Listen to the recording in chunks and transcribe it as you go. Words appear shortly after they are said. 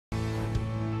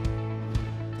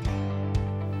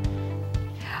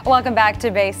Welcome back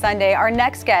to Bay Sunday. Our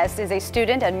next guest is a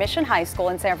student at Mission High School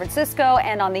in San Francisco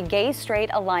and on the Gay Straight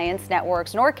Alliance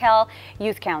Network's NorCal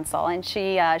Youth Council. And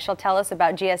she'll tell us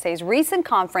about GSA's recent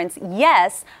conference,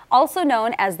 YES, also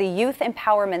known as the Youth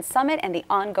Empowerment Summit, and the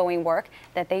ongoing work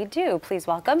that they do. Please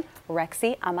welcome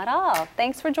Rexy Amaral.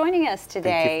 Thanks for joining us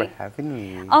today. Thank you for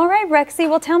having me. All right, Rexy,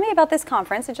 well, tell me about this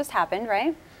conference. It just happened,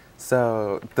 right?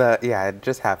 So, it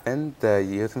just happened. The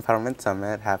Youth Empowerment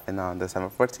Summit happened on December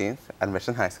 14th at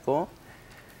Mission High School.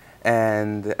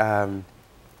 And the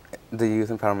Youth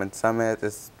Empowerment Summit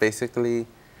is basically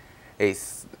a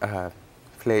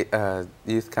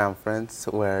youth conference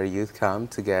where youth come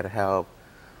to get help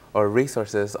or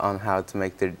resources on how to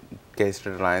make their gay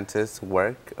straight alliances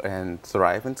work and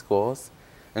thrive in schools,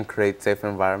 and create safe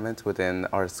environments within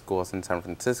our schools in San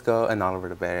Francisco and all over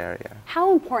the Bay Area.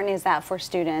 How important is that for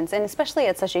students, and especially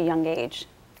at such a young age?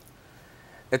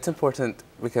 It's important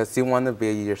because you want to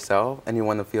be yourself and you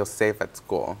want to feel safe at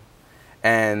school.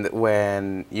 And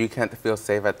when you can't feel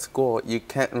safe at school, you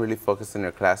can't really focus on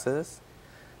your classes.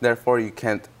 Therefore, you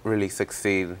can't really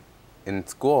succeed in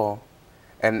school.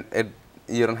 And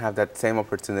you don't have that same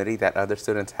opportunity that other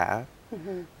students have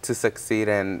to succeed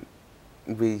and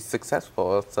be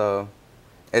successful. So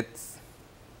it's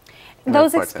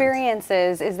those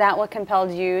experiences, is that what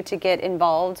compelled you to get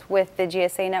involved with the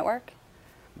GSA network?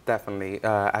 Definitely.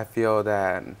 I feel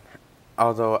that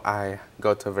although I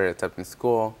go to a very accepting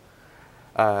school,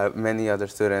 many other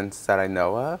students that I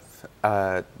know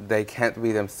of, they can't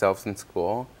be themselves in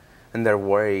school, and they're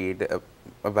worried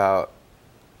about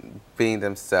being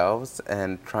themselves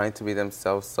and trying to be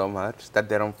themselves so much that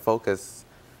they don't focus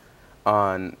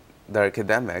on their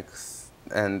academics,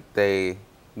 and they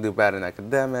do bad in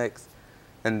academics,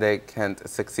 and they can't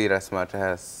succeed as much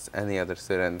as any other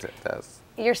student does.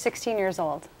 You're 16 years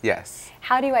old. Yes.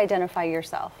 How do you identify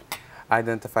yourself? I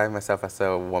identify myself as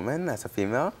a woman, as a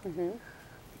female,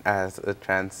 as a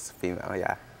trans female,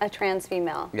 yeah. A trans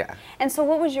female? Yeah. And so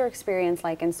what was your experience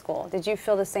like in school? Did you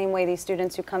feel the same way these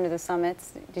students who come to the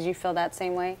summits, did you feel that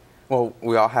same way? Well,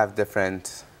 we all have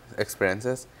different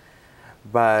experiences,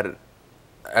 but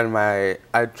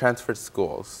I transferred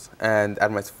schools, and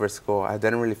at my first school, I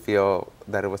didn't really feel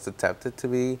that it was accepted to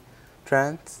be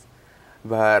trans.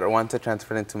 But once I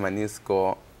transferred into my new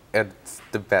school, it's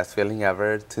the best feeling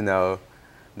ever to know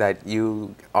that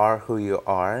you are who you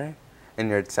are, and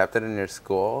you're accepted in your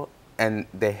school, and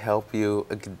they help you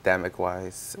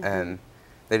academic-wise, and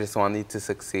they just want you to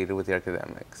succeed with your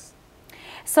academics.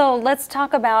 So let's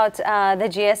talk about the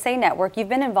GSA network. You've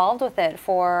been involved with it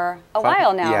for a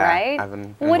while now, right? Yeah, I've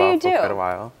been involved for quite a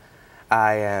while.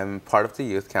 I am part of the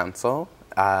Youth Council.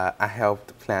 I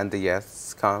helped plan the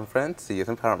YES conference, the Youth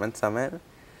Empowerment Summit,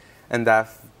 and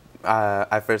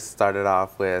I first started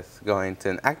off with going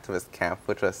to an activist camp,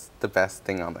 which was the best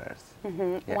thing on earth.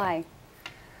 Yeah. Why?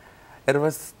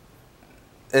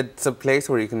 It's a place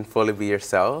where you can fully be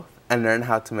yourself and learn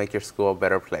how to make your school a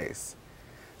better place.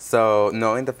 So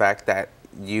knowing the fact that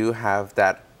you have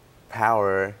that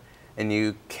power and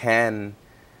you can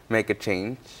make a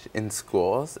change in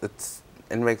schools,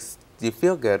 it makes you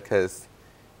feel good because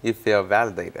you feel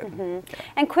validated. Yeah.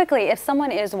 And quickly, if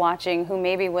someone is watching who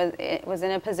maybe was in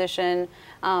a position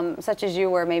such as you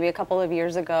were maybe a couple of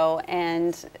years ago,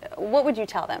 and what would you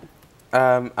tell them?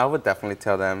 I would definitely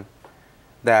tell them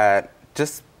that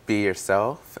just be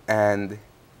yourself and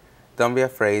don't be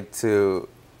afraid to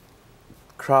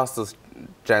cross those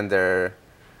gender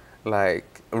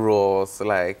rules.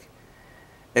 Like,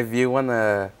 if you want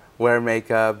to wear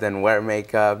makeup, then wear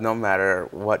makeup no matter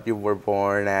what you were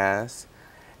born as.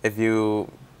 If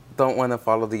you don't want to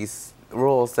follow these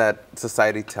rules that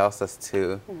society tells us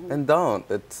to, then don't.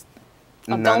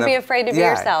 Don't be afraid to be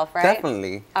yourself, right?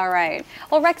 Definitely. All right.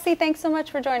 Well, Rexy, thanks so much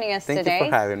for joining us today. Thank you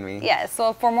for having me. Yes.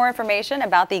 So for more information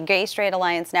about the Gay Straight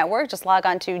Alliance Network, just log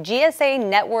on to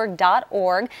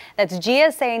gsanetwork.org. That's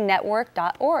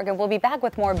gsanetwork.org. And we'll be back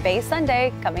with more Bay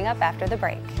Sunday coming up after the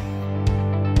break.